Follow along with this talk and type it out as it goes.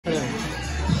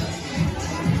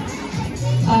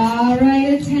All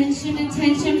right, attention,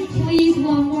 attention, please,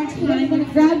 one more time.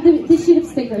 Grab the sheet of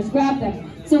stickers, grab them.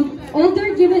 So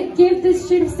older, give this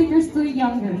sheet of stickers to the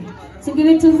younger. So give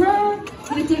it to her,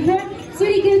 give it to her.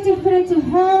 Sweetie, give it to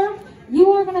her. You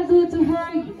are gonna do it to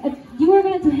her. You are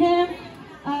gonna do him.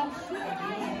 Come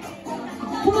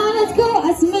on, let's go.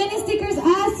 As many stickers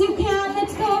as you can.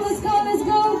 Let's go, let's go, let's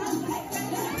go.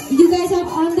 You guys have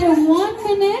under 1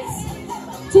 minute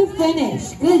to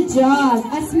finish. Good job.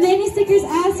 As many stickers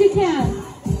as you can.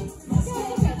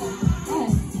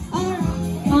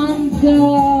 On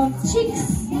the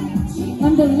cheeks,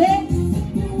 on the lips,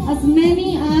 as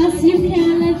many as you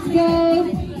can. Let's go.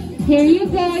 Here you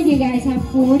go. You guys have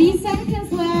 40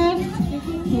 seconds left.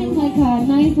 Oh my God,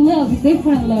 nice look,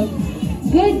 different look.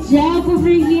 Good job over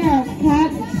here,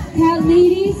 cat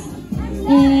ladies,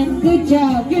 and good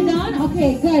job. You're done?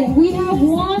 Okay, good. We have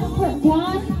one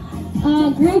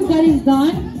group that is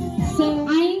done. So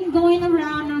I'm going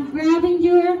around and grabbing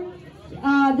your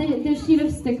the sheet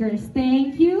of stickers.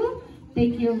 Thank you.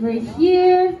 Thank you over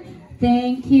here.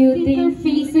 Thank you. Their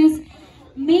faces.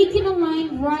 Making a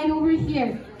line right over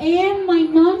here. And my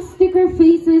non-sticker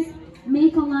faces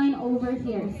make a line over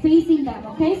here, facing them.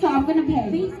 Okay, so I'm gonna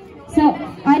pay. So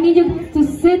I need you to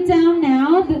sit down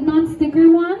now, the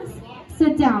non-sticker ones.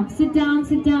 Sit down, sit down,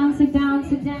 sit down, sit down,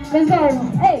 sit down. Let's go.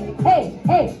 Hey, hey,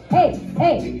 hey, hey,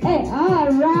 hey, hey. All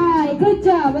right, good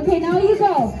job. Okay, now you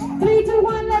go. 3, 2,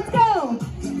 1, let's go.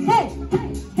 Hey,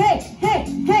 hey, hey, hey,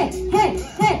 hey,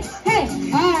 hey, hey.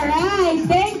 All right,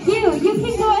 thank you. You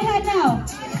can go ahead now.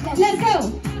 Let's go,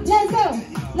 let's go,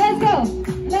 let's go,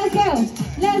 let's go,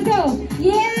 let's go.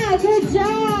 Yeah, good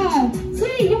job.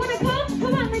 Sweetie, you wanna come?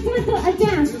 Come on, let's do a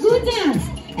dance. Do a dance.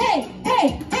 Hey,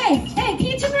 hey, hey, hey. Can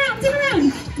you turn around? Turn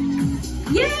around.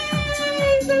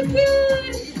 Yay, so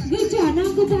cute. Good job.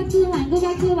 Now go back to the line. Go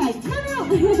back to the line. No, no.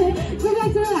 Go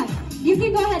back to the line. You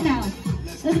can go ahead now.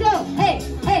 Let's go. Hey,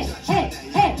 hey, hey,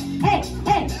 hey, hey, hey,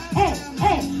 hey, hey,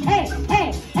 hey,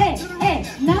 hey, hey, hey.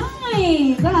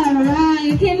 Nice. All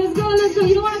right. Okay, let's go. Let's go.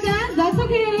 You don't want to dance? That's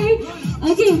okay.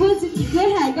 Okay, go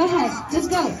ahead. Go ahead. Let's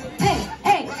go. Hey,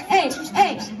 hey, hey,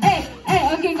 hey, hey,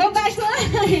 hey. Okay, go back to the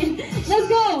line. Let's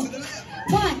go.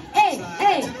 1, hey,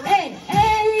 hey, hey,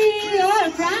 hey.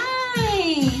 All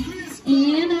right.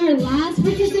 And our last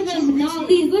participant, but not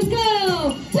least. Let's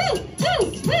go. Woo, woo,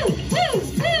 woo, woo, woo,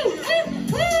 woo,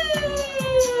 woo.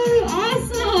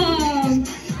 Awesome.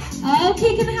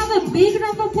 Okay, can I have a big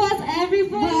round of applause, everybody?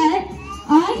 But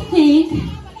I think,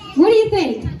 what do you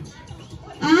think?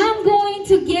 I'm going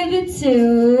to give it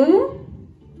to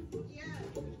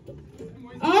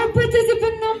our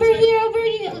participant number here over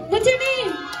here. What's your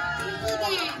name?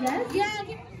 Yes? Yeah.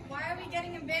 Why are we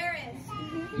getting embarrassed?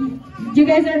 You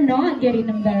guys are not getting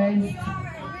embarrassed.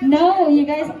 No, you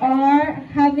guys are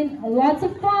having lots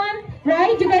of fun,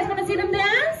 right? You guys want to see them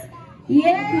dance?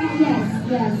 Yeah. Yes,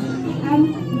 yes.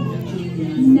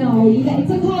 No,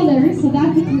 it's a color, so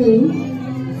that's a clue.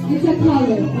 It's a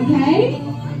color, okay?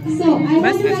 So I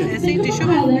want you guys to think of a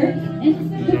color,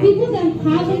 and the people that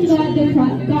haven't gotten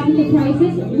the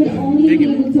prizes will only be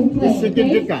able to play,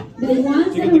 okay? The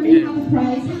ones that already have a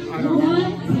prize,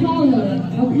 one color,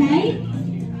 okay?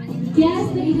 Guess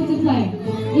the people to play,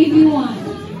 if you want.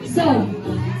 So,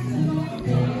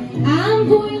 I'm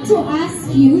going to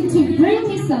ask you to bring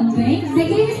me something. The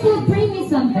game is called Bring Me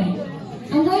Something.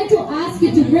 I'm going to ask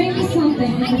you to bring me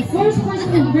something, and the first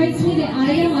person who brings me the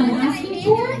item I'm asking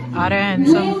for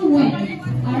will win.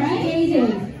 Alright,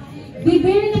 JJ. Be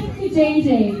very nice to JJ.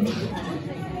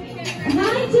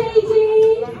 Hi, JJ.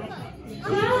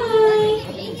 Hi.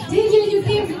 JJ, you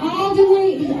came all the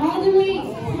way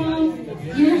from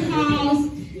your house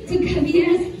to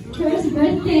Kabir's first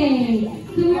birthday.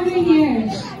 Come over here.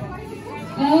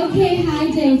 Okay, hi,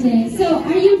 JJ. So,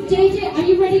 JJ, are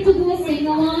you ready to do a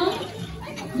sing-along?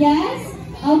 Yes?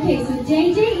 Okay, so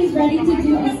JJ is ready to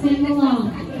do a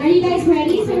sing-along. Are you guys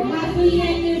ready? So happy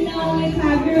and you know it.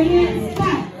 Clap your hands.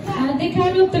 Clap. At the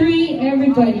count of 3,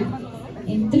 everybody.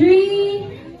 In 3,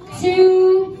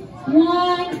 2,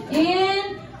 1,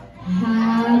 and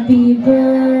happy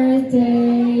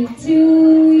birthday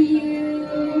to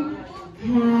you.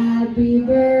 Happy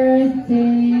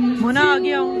birthday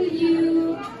to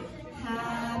you.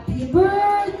 Happy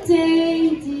birthday,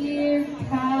 dear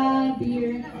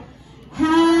Kabir.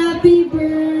 Happy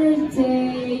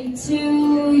birthday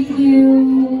to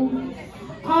you.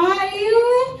 Are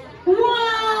you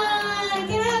one?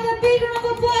 Can I have a big round of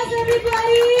applause,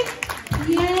 everybody?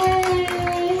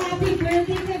 Yay! Happy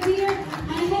birthday, Kabir. I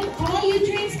hope all your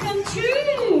dreams come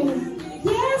true.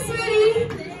 Yes, sweetie.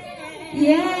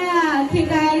 Yeah. Okay,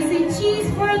 guys, say cheese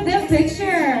for the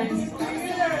pictures.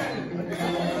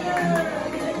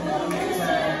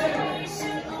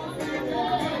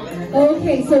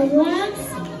 Okay, so once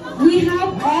we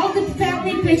have all the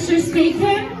family pictures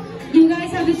taken, you guys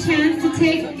have a chance to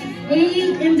take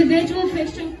a individual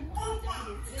picture.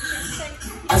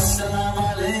 Assalamu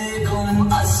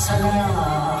alaikum,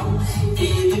 assalam.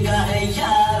 Eid ka hai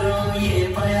yaaro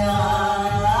ye bayan.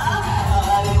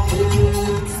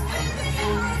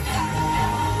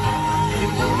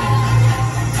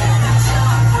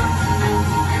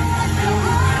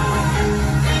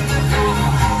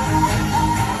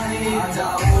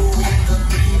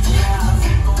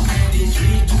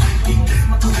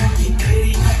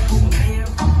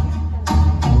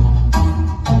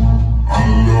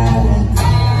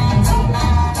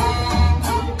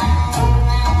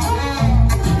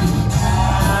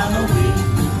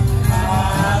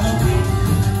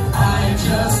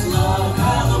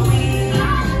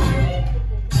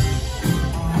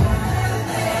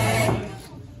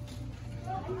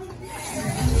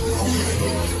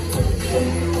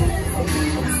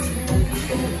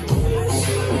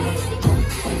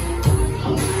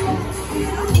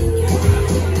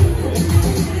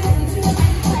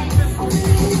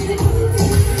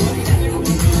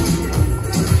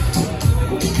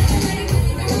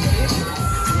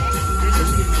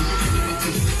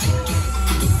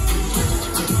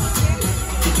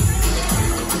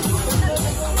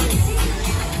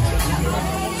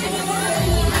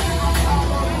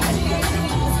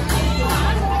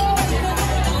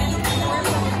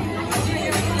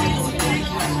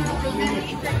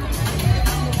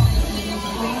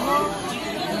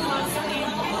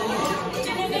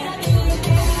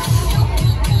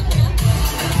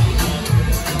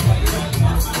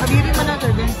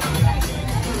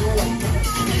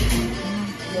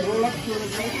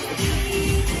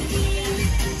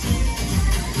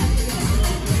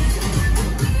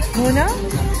 Muna?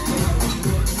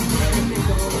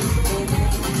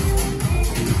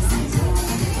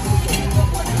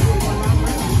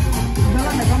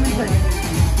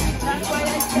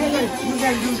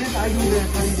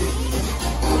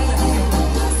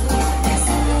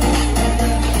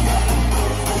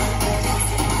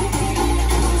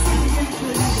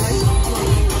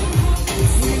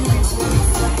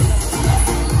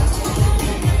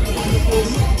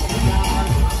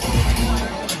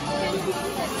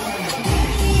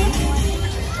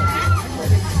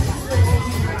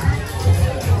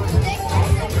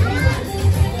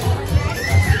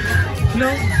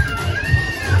 लो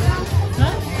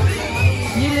हाँ?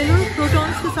 ये ले लो,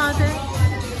 protons के साथ है।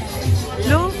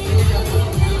 लो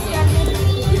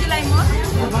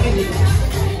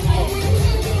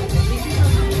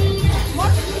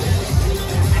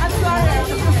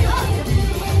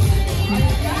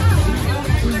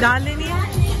दाल लेनी है।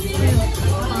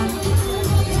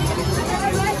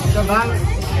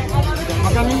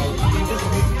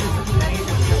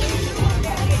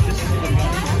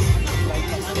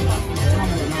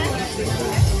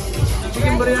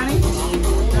 Chicken biryani,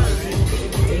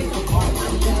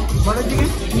 butter chicken,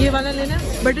 ये वाला लेना,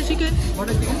 बटर चिकन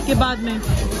के बाद में।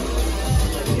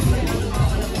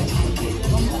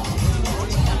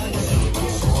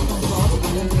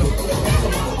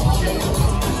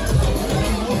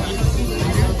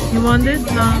 You want this?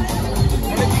 No.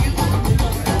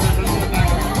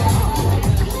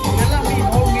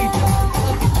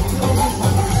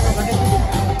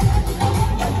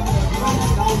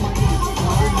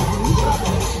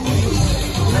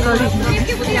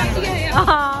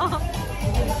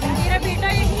 मेरा बेटा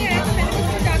यही है, तो मैंने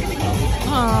उसको जाके दिखाऊंगी।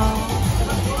 हाँ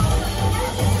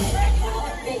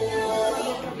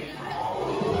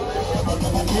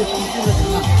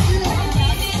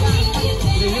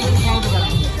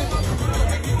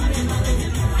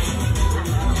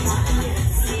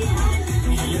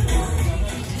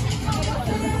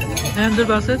and the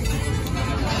process.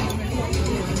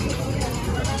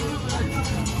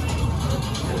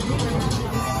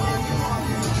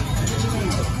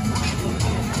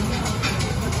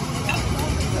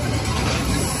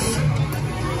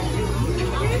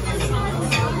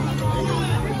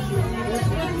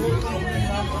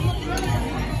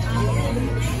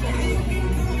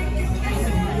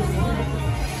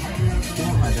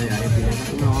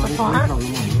 No.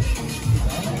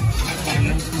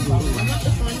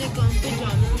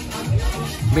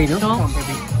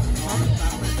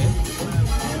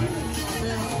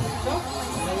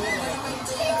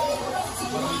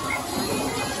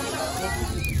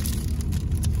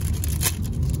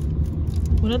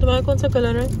 Munna, तुम्हारा कौन सा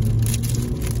कलर है?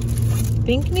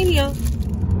 पिंक नहीं लिया?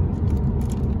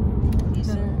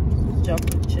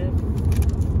 Chocolate chip.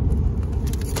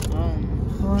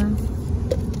 और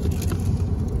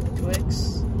Twix.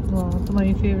 वाह,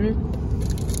 तुम्हारी फेवरेट।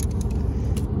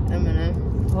 M&M.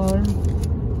 और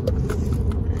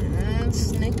and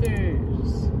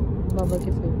Snickers. बाबा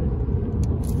के फेवरेट।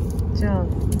 अच्छा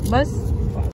बस